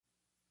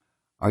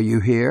Are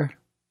you here?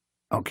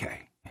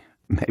 Okay.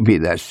 Maybe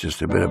that's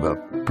just a bit of a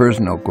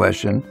personal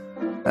question.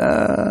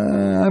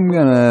 I'm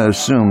going to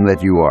assume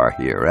that you are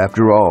here.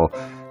 After all,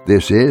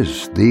 this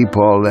is the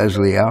Paul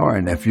Leslie Hour,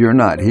 and if you're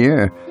not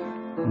here,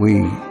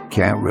 we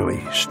can't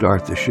really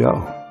start the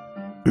show.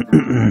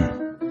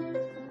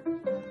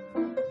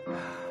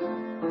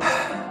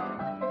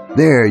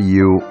 There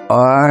you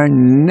are.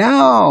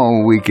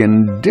 Now we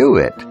can do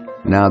it.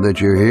 Now that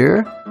you're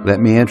here, let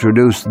me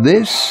introduce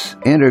this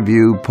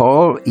interview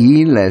Paul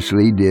E.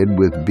 Leslie did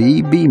with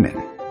B.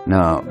 Bhiman.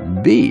 Now,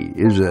 B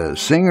is a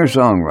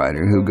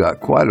singer-songwriter who got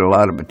quite a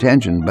lot of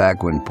attention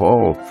back when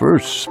Paul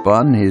first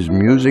spun his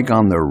music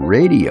on the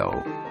radio.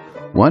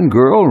 One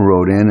girl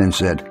wrote in and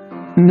said,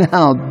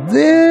 "Now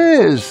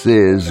this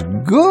is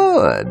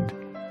good."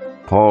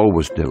 Paul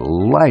was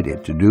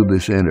delighted to do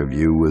this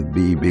interview with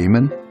B.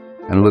 Bhiman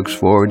and looks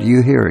forward to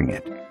you hearing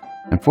it.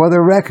 And for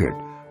the record,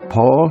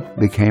 Paul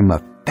became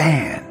a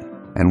fan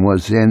and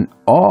was in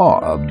awe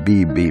of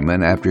B.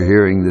 Bhiman after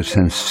hearing the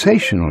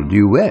sensational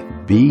duet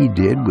B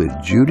did with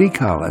Judy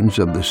Collins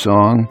of the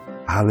song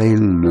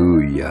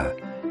Hallelujah.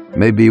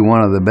 Maybe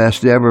one of the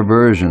best ever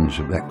versions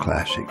of that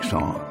classic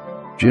song.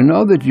 Do you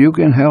know that you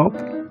can help?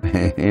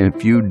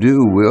 If you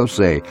do, we'll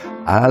say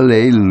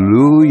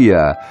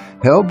Hallelujah.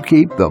 Help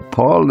keep the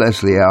Paul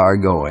Leslie Hour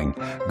going.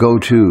 Go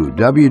to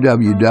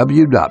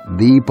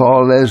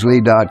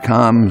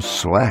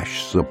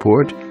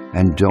www.thepaulleslie.com/support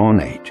and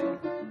donate.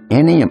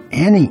 Any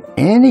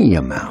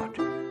amount.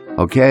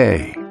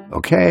 Okay,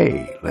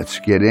 let's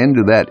get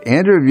into that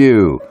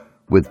interview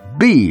with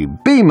B.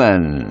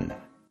 Bhiman.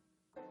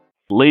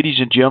 Ladies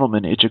and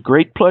gentlemen, it's a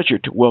great pleasure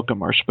to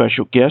welcome our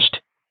special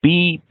guest,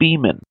 B.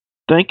 Bhiman.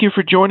 Thank you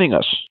for joining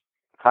us.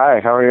 Hi,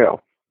 how are you?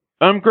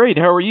 I'm great.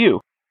 How are you?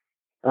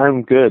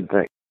 I'm good,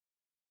 thanks.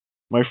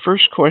 My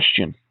first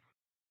question,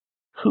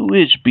 who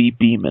is B.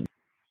 Bhiman?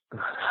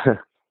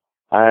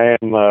 I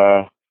am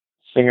a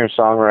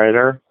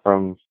singer-songwriter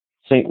from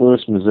St.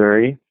 Louis,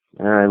 Missouri,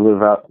 and I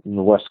live out in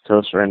the West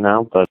Coast right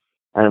now, but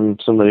I'm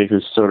somebody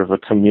who's sort of a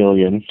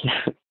chameleon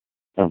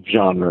of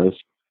genres,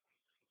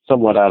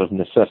 somewhat out of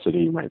necessity,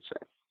 you might say.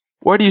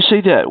 Why do you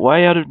say that?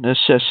 Why out of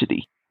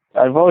necessity?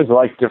 I've always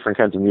liked different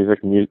kinds of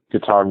music,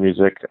 guitar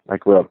music. I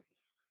grew up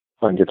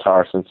playing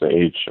guitar since the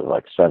age of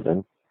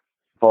 7.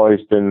 I've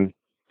always been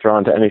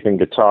drawn to anything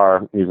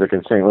guitar music,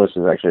 and St. Louis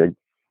is actually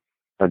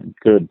a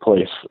good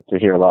place to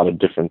hear a lot of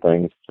different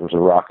things. There's a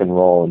rock and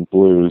roll and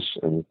blues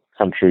and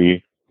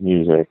country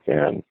music,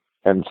 and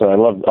so I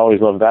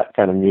always loved that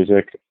kind of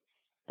music.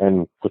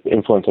 And with the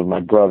influence of my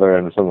brother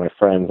and some of my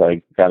friends,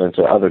 I got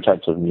into other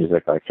types of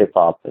music like hip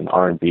hop and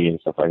R&B and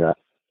stuff like that.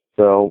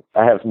 So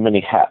I have many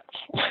hats,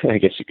 I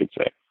guess you could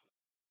say.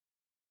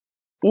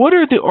 What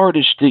are the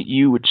artists that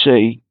you would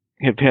say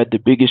have had the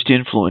biggest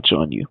influence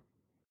on you?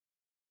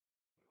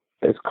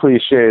 As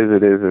cliche as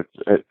it is,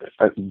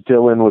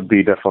 Dylan would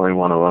be definitely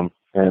one of them,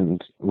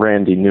 and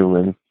Randy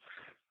Newman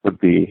would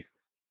be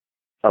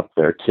up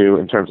there too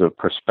in terms of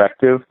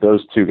perspective.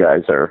 Those two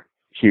guys are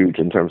huge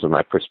in terms of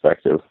my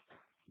perspective.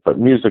 But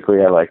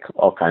musically, I like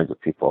all kinds of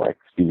people, like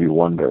Stevie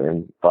Wonder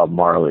and Bob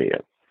Marley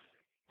and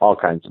all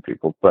kinds of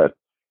people. But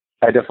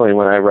I definitely,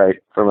 when I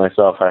write for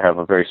myself, I have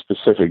a very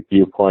specific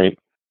viewpoint.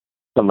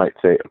 Some might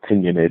say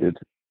opinionated.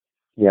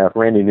 Yeah,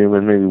 Randy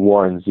Newman, maybe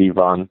Warren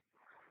Zevon.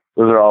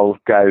 Those are all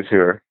guys who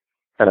are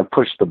kind of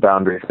push the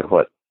boundaries of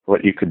what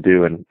you could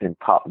do in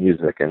pop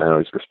music, and I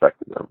always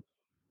respected them.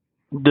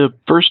 The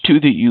first two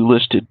that you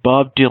listed,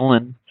 Bob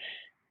Dylan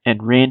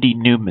and Randy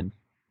Newman,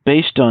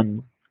 based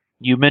on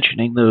you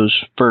mentioning those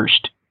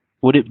first,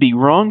 would it be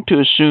wrong to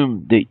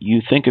assume that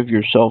you think of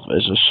yourself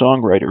as a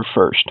songwriter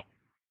first?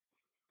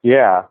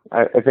 Yeah,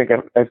 I think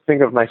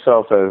of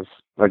myself as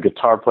a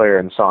guitar player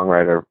and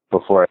songwriter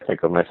before I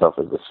think of myself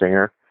as a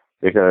singer,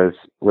 because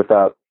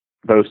without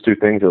those two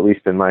things, at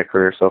least in my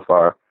career so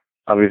far,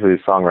 obviously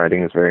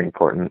songwriting is very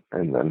important,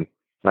 and then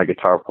my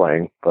guitar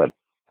playing, but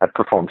I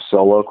perform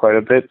solo quite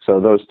a bit, so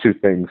those two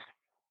things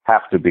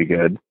have to be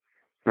good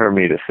for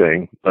me to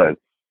sing, but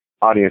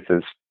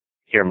audiences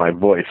hear my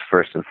voice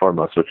first and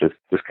foremost, which is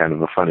just kind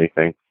of a funny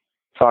thing.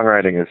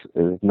 Songwriting is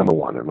number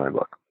one in my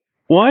book.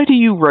 Why do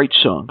you write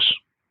songs?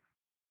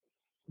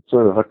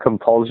 Sort of a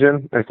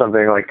compulsion or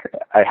something like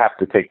I have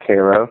to take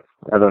care of.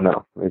 I don't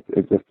know.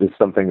 It's just it's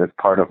something that's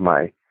part of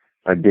my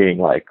being.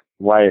 Like,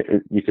 why,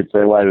 you could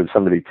say, why does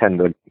somebody tend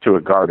to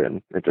a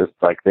garden? It's just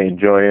like they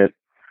enjoy it,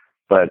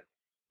 but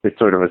it's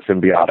sort of a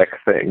symbiotic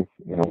thing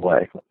in a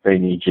way. They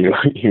need you,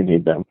 you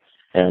need them.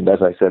 And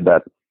as I said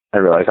that, I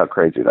realized how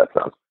crazy that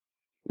sounds.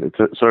 It's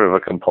sort of a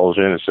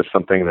compulsion. It's just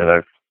something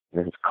that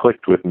it's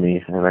clicked with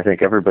me, and I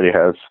think everybody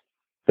has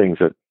things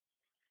that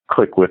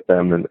click with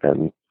them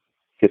and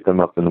get them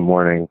up in the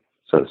morning,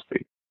 so to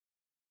speak.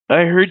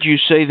 I heard you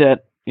say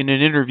that in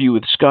an interview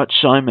with Scott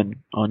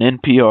Simon on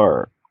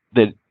NPR,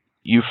 that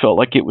you felt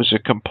like it was a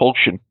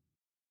compulsion.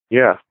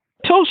 Yeah.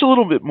 Tell us a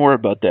little bit more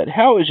about that.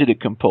 How is it a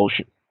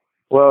compulsion?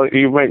 Well,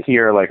 you might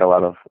hear like a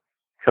lot of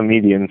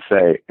comedians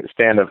say,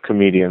 stand-up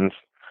comedians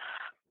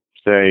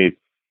say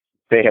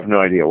they have no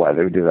idea why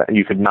they would do that.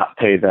 You could not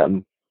pay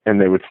them and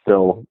they would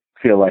still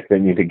feel like they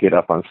need to get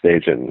up on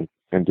stage and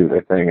do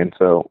their thing. And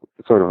so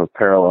sort of a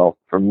parallel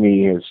for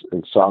me is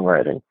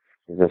songwriting.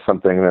 Is this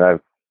something that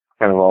I've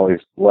kind of always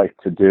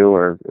liked to do,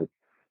 or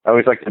I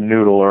always like to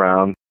noodle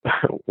around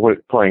with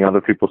playing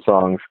other people's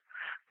songs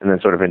and then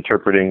sort of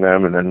interpreting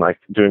them and then like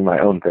doing my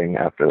own thing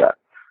after that.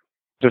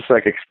 Just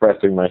like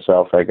expressing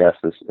myself, I guess,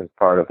 is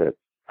part of it.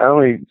 I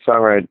only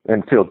songwrite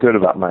and feel good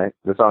about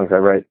the songs I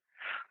write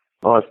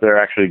unless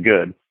they're actually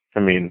good. I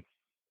mean,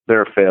 there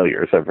are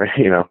failures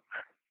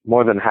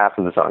more than half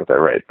of the songs I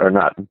write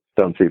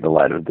don't see the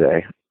light of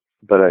day,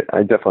 but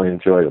I definitely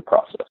enjoy the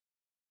process.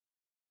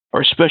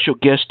 Our special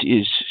guest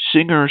is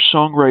singer,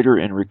 songwriter,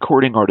 and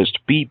recording artist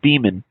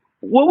Bhiman.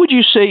 What would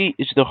you say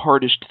is the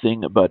hardest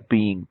thing about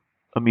being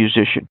a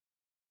musician?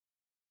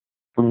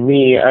 For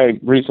me, I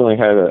recently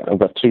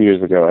about 2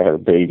 years ago, I had a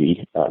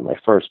baby, my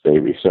first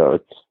baby, so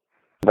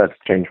that's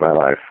changed my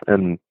life.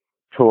 And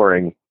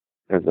touring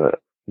as a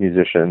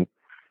musician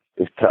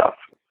is tough.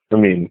 I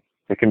mean,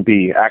 it can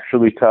be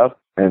actually tough,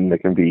 and it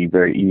can be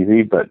very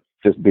easy, but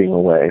just being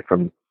away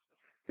from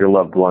your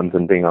loved ones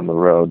and being on the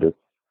road is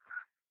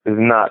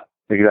not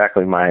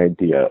exactly my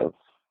idea of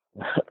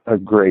a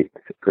great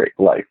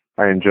life.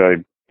 I enjoy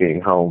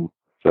being home,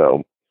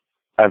 so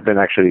I've been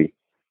actually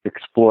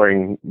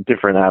exploring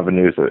different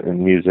avenues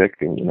in music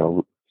and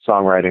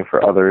songwriting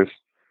for others,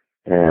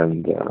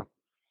 and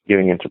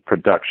getting into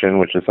production,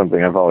 which is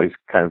something I've always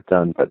kind of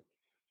done, but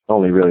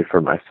only really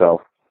for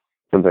myself.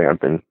 Something I've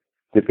been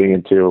dipping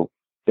into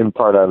in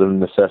part out of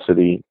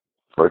necessity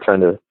for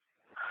trying to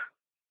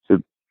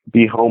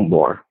be home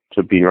more,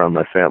 to be around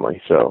my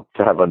family, so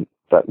to have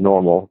that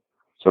normal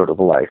sort of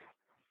life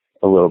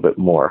a little bit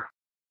more.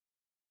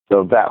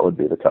 So that would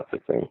be the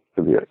toughest thing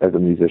to be as a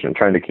musician,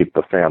 trying to keep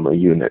the family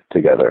unit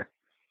together,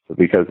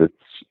 because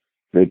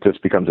it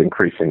just becomes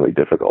increasingly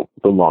difficult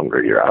the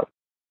longer you're out.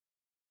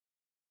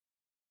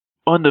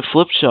 On the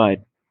flip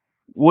side,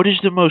 what is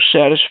the most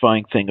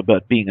satisfying thing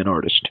about being an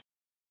artist?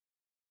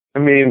 I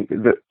mean,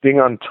 being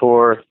on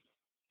tour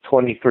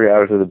 23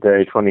 hours of the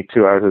day,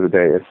 22 hours of the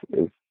day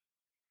is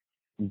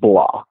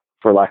blah,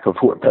 for lack of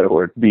a better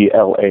word,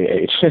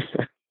 BLAH.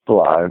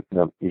 Blah, I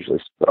don't usually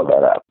spell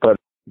that out. But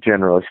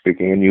generally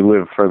speaking, and you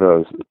live for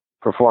those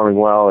performing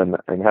well and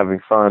having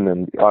fun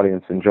and the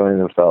audience enjoying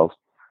themselves.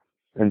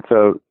 And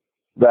so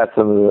that's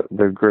some of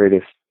the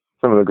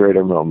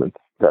greater moments,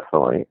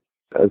 definitely,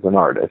 as an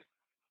artist.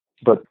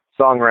 But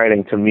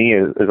songwriting to me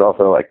is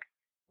also like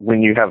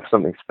when you have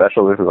something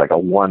special. This is like a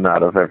 1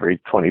 out of every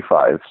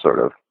 25 sort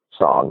of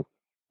song,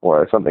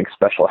 where something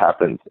special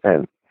happens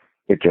and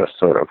it just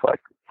sort of like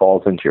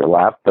falls into your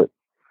lap. But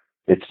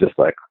it's just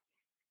like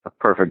a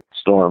perfect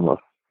storm of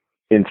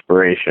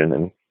inspiration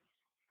and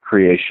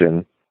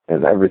creation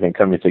and everything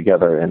coming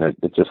together, and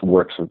it just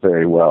works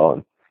very well,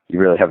 and you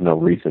really have no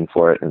reason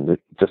for it, and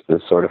it just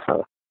is sort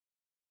of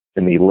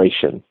an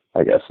elation,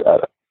 I guess,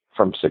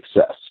 from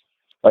success.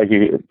 Like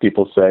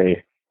people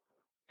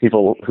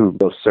who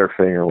go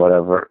surfing or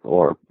whatever,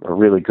 or are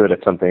really good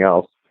at something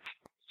else,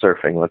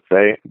 surfing, let's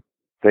say,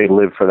 they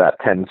live for that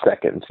 10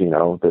 seconds,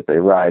 that they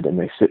ride and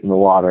they sit in the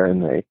water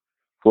and they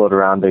float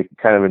around. They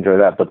kind of enjoy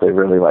that, but they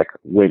really like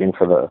waiting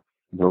for the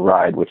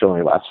ride, which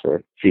only lasts for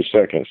a few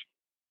seconds.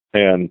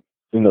 And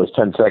in those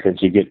 10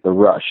 seconds, you get the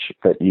rush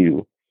that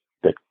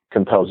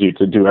compels you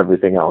to do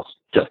everything else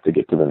just to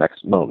get to the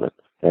next moment.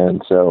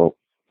 And so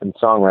in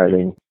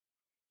songwriting,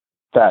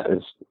 that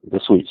is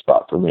the sweet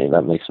spot for me.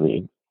 That makes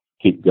me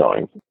keep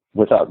going.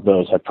 Without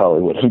those, I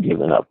probably would have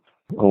given up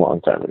a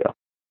long time ago.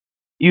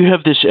 You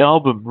have this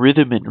album,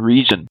 Rhythm and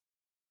Reason.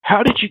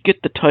 How did you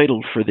get the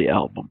title for the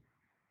album?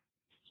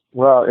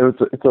 Well,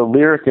 it's a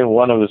lyric in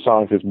one of the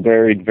songs. It's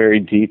buried very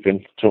deep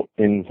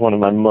in one of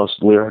my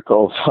most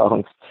lyrical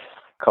songs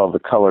called The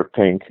Color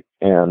Pink.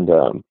 And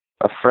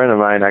a friend of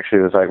mine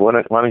actually was like,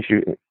 why don't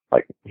you,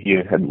 like, he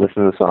had listened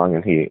to the song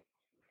and he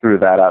threw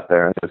that out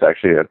there, and it was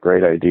actually a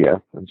great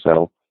idea. And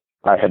so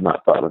I had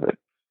not thought of it.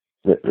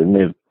 It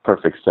made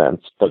perfect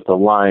sense. But the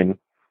line,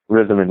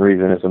 Rhythm and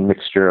Reason, is a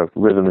mixture of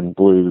rhythm and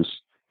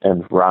blues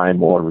and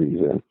rhyme or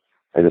reason.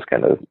 I just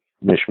kind of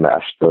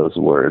mishmashed those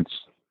words.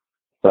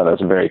 Thought I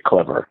was very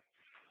clever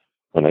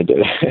when I did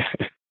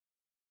it.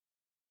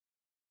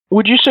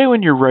 Would you say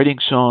when you're writing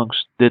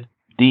songs that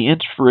the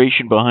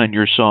inspiration behind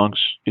your songs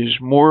is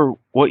more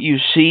what you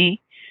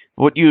see,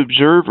 what you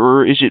observe,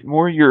 or is it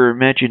more your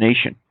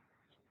imagination?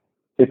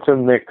 It's a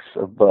mix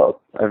of both.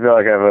 I feel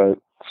like I have a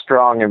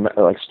strong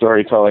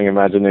storytelling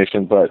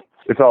imagination, but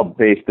it's all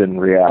based in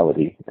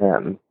reality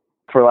and,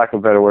 for lack of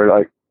a better word,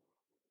 like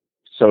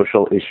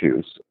social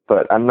issues.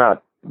 But I'm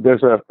not.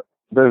 There's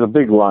a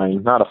big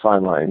line, not a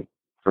fine line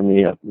for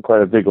me,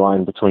 quite a big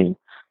line between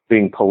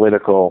being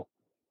political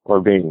or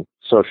being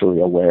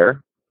socially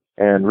aware,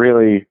 and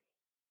really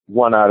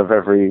 1 out of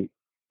every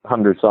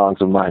 100 songs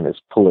of mine is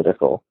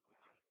political,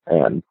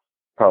 and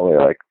probably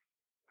like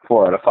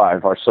 4 out of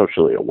 5 are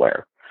socially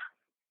aware.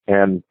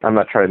 And I'm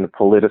not trying to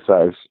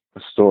politicize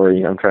a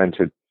story. I'm trying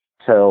to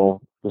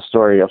tell the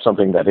story of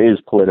something that is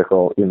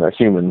political on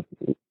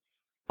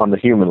the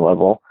human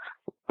level,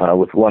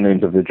 with one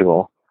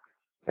individual.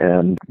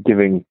 and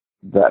giving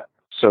that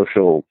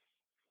social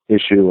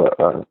issue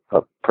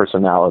a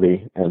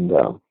personality. And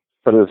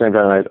but at the same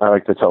time, I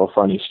like to tell a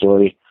funny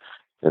story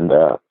and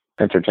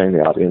entertain the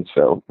audience.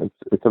 So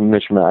it's a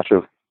mishmash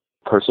of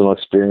personal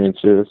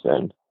experiences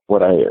and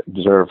what I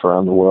observe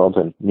around the world,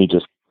 and me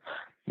just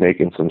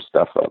making some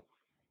stuff up.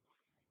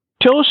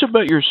 Tell us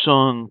about your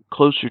song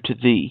 "Closer to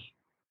Thee."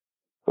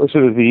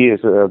 Closer to Thee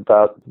is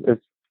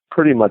it's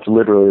pretty much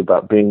literally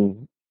about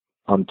being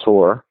on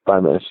tour by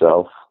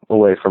myself,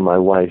 away from my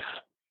wife,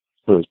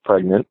 who is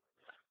pregnant,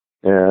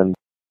 and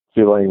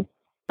feeling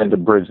and to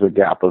bridge the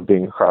gap of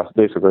being across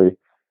basically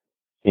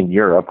in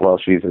Europe while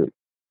she's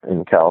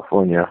in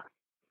California.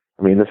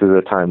 I mean, this is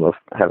a time of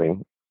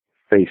having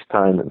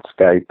FaceTime and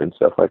Skype and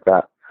stuff like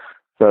that.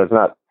 So it's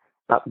not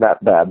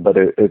that bad, but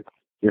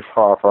you're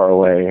far, far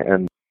away.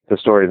 And the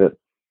story that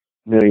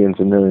millions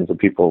and millions of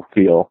people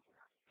feel,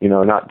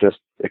 not just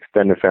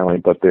extended family,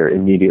 but their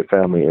immediate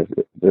family,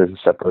 there's a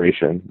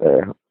separation.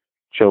 Their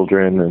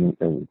children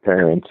and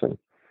parents and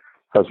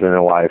husband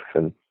and wife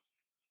and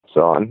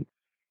so on.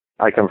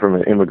 I come from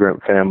an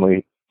immigrant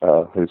family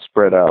who's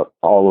spread out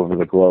all over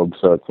the globe,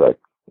 so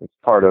it's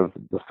part of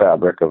the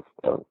fabric of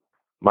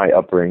my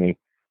upbringing.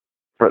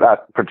 For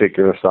that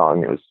particular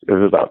song, it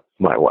was about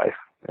my wife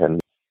and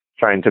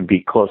trying to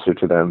be closer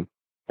to them,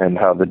 and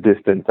how the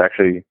distance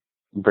actually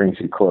brings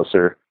you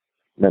closer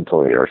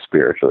mentally or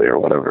spiritually or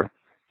whatever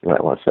you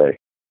might want to say.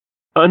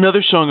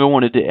 Another song I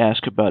wanted to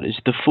ask about is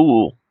 "The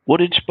Fool."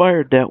 What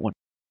inspired that one?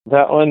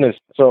 That one is,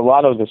 so a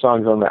lot of the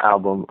songs on the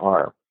album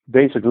are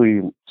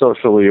basically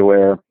socially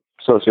aware,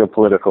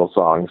 socio-political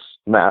songs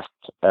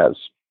masked as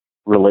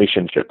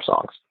relationship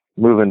songs.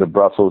 Moving to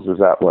Brussels is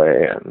that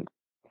way, and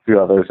a few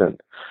others.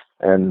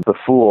 And The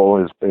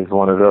Fool is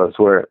one of those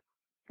where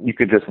you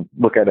could just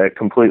look at it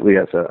completely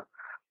as a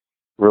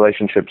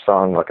relationship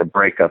song, like a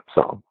breakup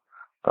song.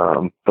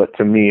 But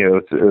to me,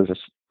 it was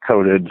just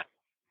coded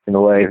in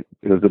a way.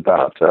 It was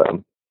about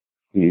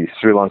the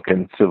Sri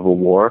Lankan Civil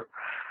War.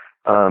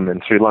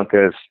 And Sri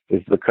Lanka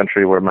is the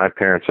country where my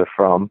parents are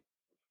from.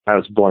 I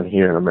was born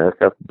here in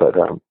America, but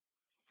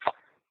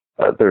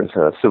there's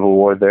a civil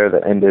war there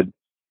that ended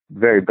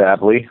very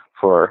badly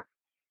for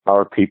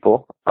our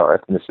people, our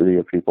ethnicity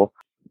of people.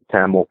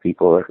 Tamil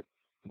people are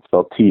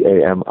spelled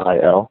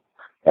Tamil,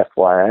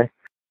 FYI.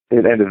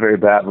 It ended very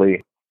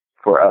badly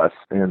for us,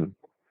 and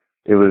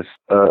it was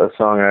a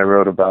song I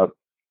wrote about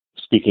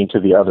speaking to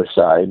the other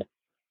side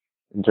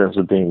in terms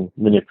of being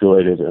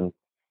manipulated and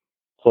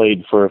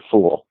played for a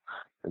fool.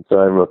 And so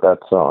I wrote that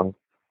song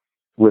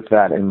with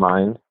that in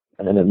mind,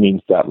 and it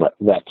means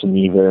that to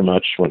me very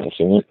much when I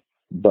sing it.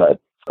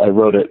 But I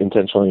wrote it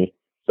intentionally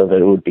so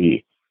that it would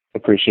be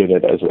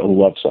appreciated as a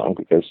love song,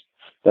 because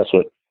that's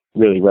what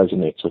really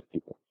resonates with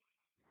people.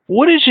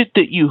 What is it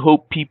that you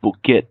hope people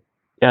get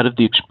out of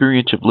the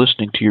experience of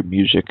listening to your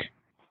music?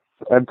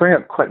 I bring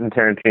up Quentin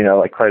Tarantino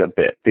like quite a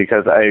bit,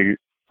 because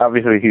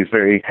obviously he's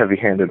very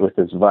heavy-handed with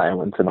his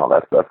violence and all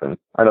that stuff, and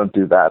I don't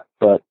do that.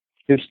 But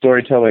his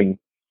storytelling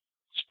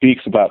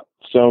speaks about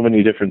so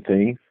many different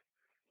things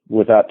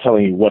without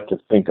telling you what to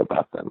think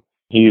about them.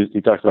 He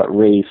talks about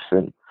race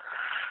and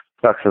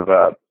talks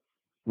about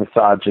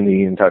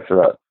misogyny and talks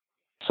about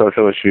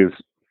social issues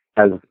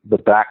as the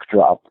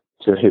backdrop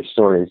to his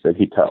stories that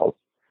he tells.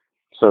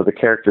 So the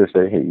characters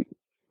that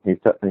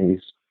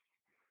he's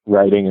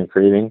writing and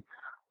creating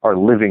are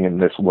living in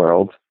this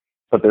world,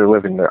 but they're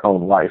living their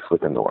own life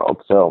within the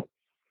world. So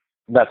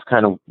that's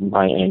kind of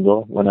my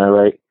angle when I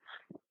write.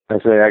 I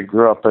say I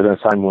grew up at a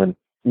time when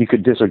you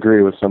could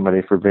disagree with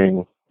somebody for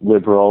being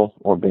liberal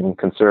or being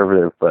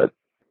conservative, but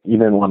you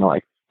didn't want to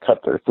like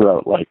cut their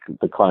throat like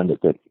the climate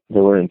that they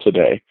were in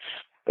today,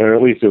 or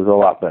at least it was a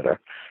lot better.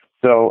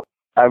 So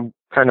I'm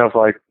kind of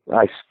like,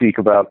 I speak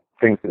about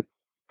things that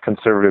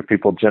conservative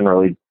people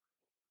generally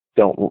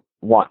don't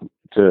want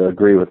to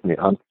agree with me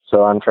on.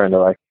 So I'm trying to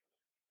like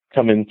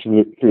come in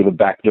through the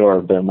back door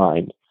of their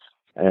mind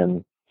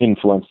and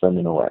influence them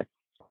in a way.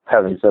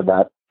 Having said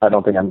that, I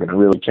don't think I'm going to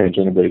really change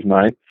anybody's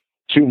mind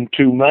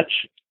too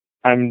much.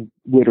 I'm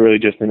literally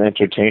just an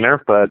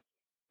entertainer, but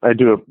I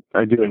do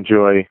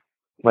enjoy,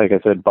 like I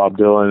said, Bob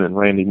Dylan and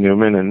Randy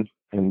Newman,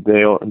 and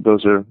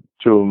those are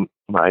two of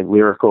my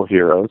lyrical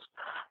heroes,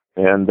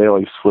 and they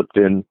always slipped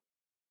in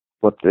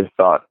what they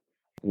thought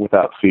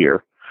without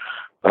fear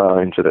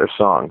into their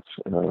songs.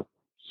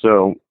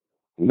 So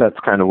that's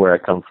kind of where I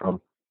come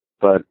from,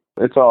 but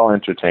it's all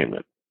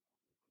entertainment.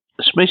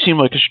 This may seem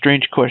like a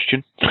strange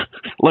question,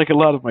 like a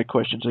lot of my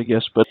questions, I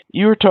guess, but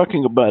you were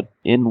talking about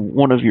in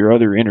one of your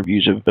other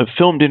interviews, a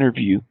filmed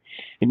interview,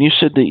 and you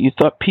said that you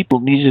thought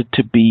people needed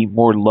to be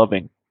more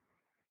loving.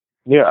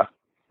 Yeah.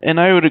 And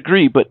I would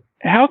agree, but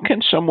how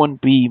can someone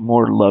be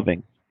more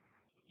loving?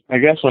 I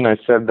guess when I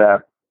said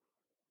that,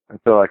 I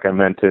feel like I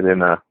meant it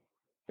in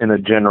a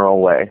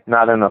general way,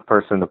 not in a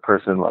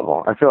person-to-person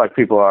level. I feel like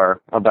people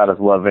are about as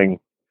loving.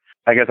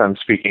 I guess I'm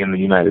speaking in the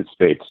United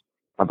States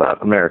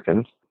about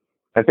Americans.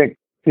 I think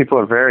people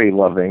are very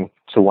loving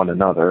to one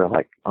another,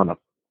 like on a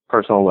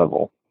personal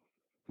level,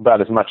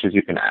 about as much as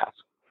you can ask.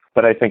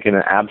 But I think in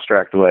an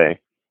abstract way,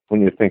 when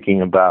you're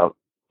thinking about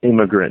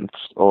immigrants,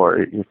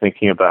 or you're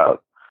thinking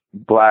about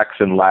blacks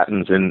and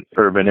Latins in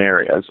urban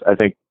areas. I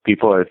think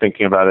people are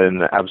thinking about it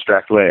in an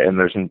abstract way, and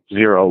there's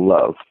zero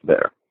love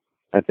there.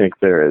 I think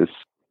there is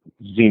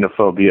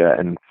xenophobia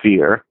and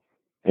fear,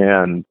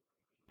 and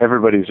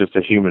everybody's just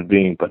a human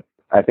being, but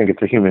I think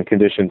it's a human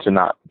condition to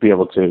not be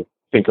able to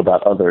think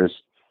about others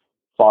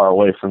far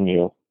away from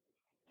you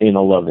in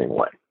a loving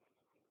way.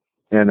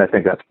 And I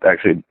think that's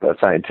actually a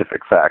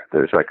scientific fact.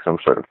 There's like some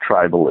sort of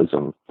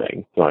tribalism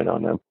thing going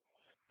on there.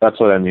 That's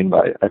what I mean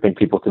by, I think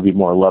people could be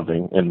more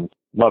loving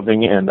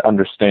and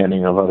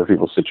understanding of other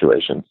people's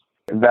situations.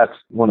 And that's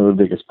one of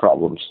the biggest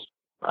problems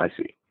I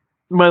see.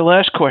 My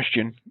last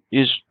question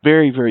is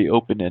very, very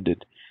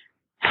open-ended.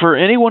 For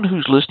anyone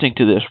who's listening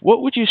to this,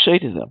 what would you say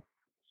to them?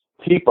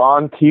 Keep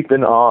on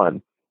keeping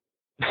on.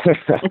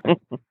 I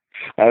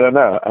don't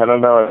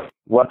know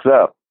what's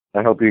up.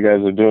 I hope you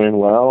guys are doing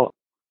well.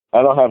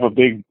 I don't have a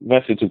big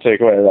message to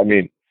take away. I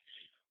mean,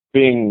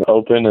 being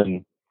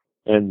open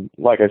and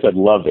like I said,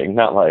 loving,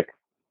 not like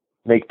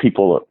make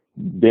people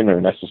dinner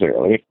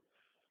necessarily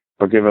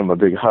or give them a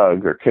big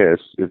hug or kiss.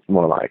 It's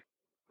more like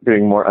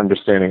being more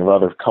understanding of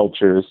other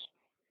cultures.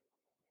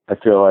 I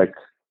feel like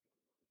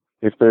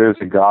if there is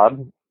a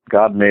God,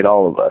 God made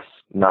all of us,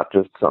 not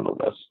just some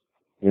of us.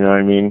 You know what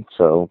I mean?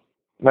 So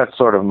that's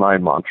sort of my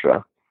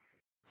mantra.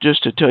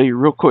 Just to tell you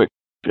real quick,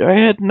 I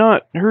had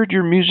not heard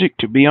your music,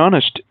 to be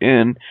honest,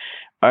 and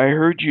I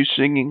heard you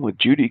singing with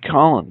Judy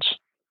Collins.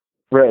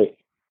 Right.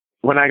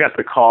 When I got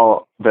the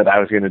call that I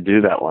was going to do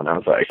that one, I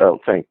was like, oh,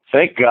 thank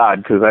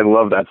God, because I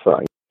love that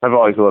song. I've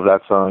always loved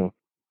that song.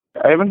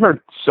 I haven't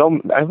heard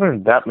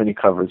that many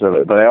covers of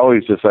it, but I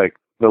always just like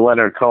the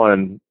Leonard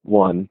Cohen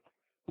one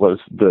was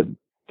the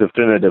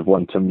definitive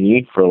one to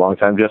me for a long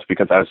time, just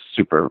because I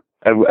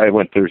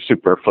went through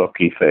super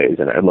folky phase,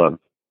 and I loved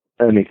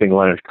anything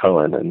Leonard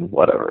Cohen and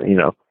whatever, you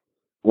know.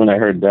 When I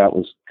heard that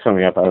was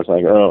coming up, I was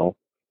like, oh,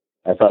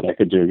 I thought I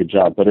could do a good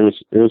job. But it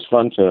was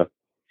fun to,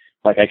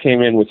 like, I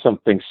came in with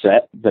something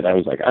set that I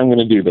was like, I'm going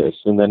to do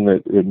this. And then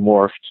it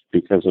morphed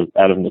because of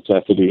out of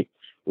necessity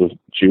with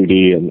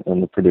Judy and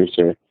the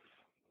producer.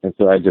 And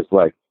so I just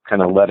like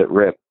kind of let it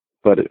rip.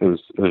 But it was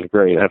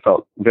great. I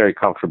felt very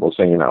comfortable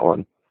singing that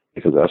one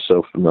because I was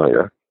so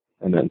familiar.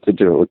 And then to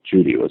do it with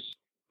Judy was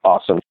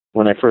awesome.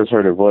 When I first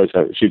heard her voice,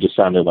 she just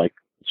sounded like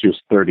she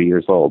was 30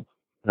 years old.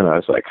 And I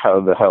was like, how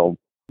the hell?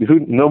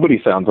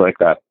 Nobody sounds like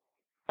that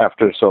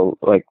after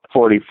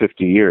 40,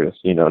 50 years.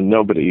 You know,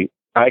 nobody,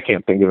 I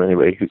can't think of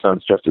anybody who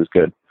sounds just as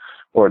good,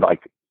 or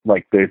like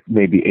they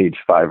maybe aged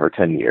 5 or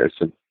 10 years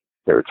since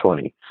they were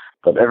 20.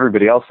 But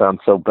everybody else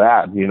sounds so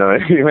bad, you know.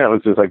 I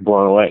was just like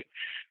blown away.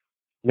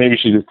 Maybe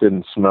she just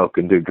didn't smoke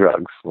and do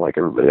drugs like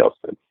everybody else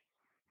did.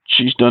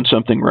 She's done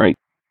something right.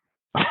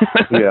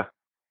 Yeah.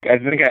 I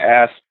think I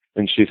asked,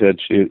 and she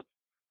said she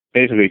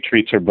basically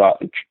treats her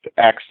body,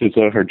 acts as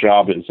though her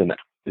job is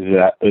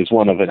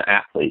one of an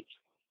athlete.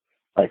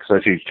 Like, so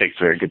she takes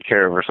very good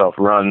care of herself,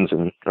 runs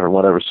or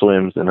whatever,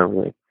 swims and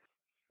everything.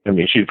 I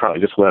mean, she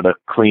probably just led a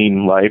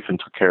clean life and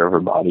took care of her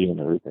body and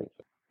everything.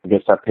 I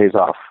guess that pays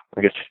off.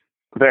 I guess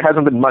there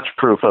hasn't been much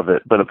proof of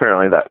it, but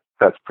apparently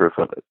that's proof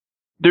of it.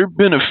 There have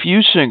been a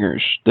few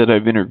singers that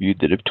I've interviewed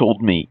that have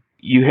told me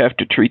you have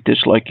to treat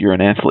this like you're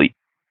an athlete.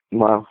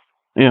 Wow.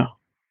 Yeah.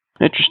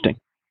 Interesting.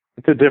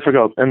 It's it's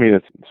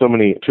so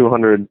many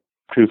 200,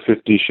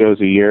 250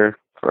 shows a year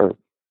for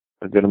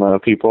a good amount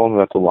of people.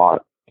 That's a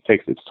lot. It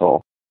takes its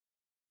toll.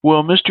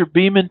 Well, Mr.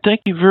 Bhiman,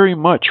 thank you very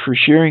much for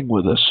sharing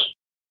with us.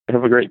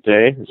 Have a great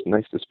day. It's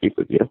nice to speak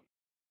with you.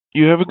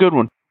 You have a good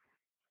one.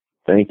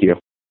 Thank you.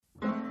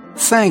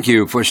 Thank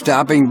you for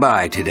stopping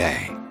by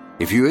today.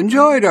 If you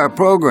enjoyed our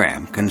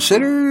program,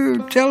 consider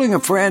telling a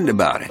friend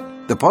about it.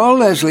 The Paul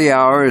Leslie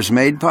Hour is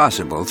made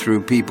possible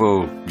through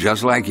people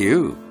just like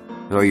you.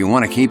 So you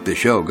want to keep the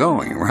show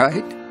going,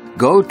 right?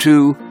 Go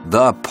to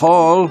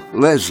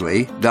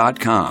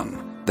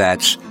thepaulleslie.com.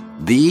 That's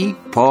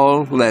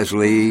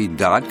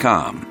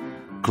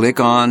thepaulleslie.com. Click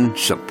on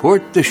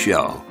Support the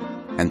Show.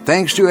 And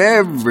thanks to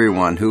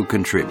everyone who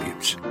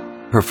contributes.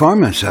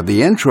 Performance of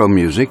the intro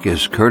music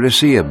is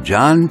courtesy of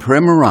John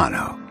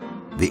Primorano,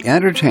 The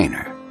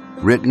Entertainer,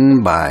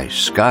 written by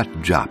Scott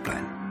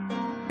Joplin.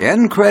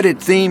 End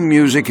credit theme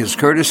music is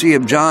courtesy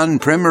of John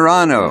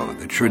Primorano,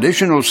 the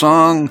traditional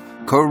song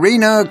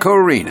Corina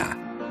Corina.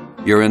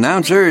 Your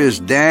announcer is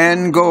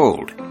Dan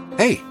Gold.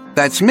 Hey,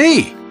 that's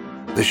me.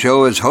 The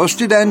show is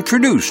hosted and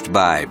produced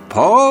by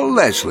Paul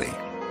Leslie.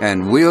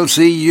 And we'll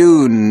see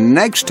you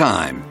next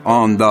time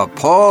on the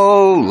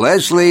Paul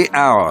Leslie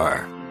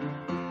Hour.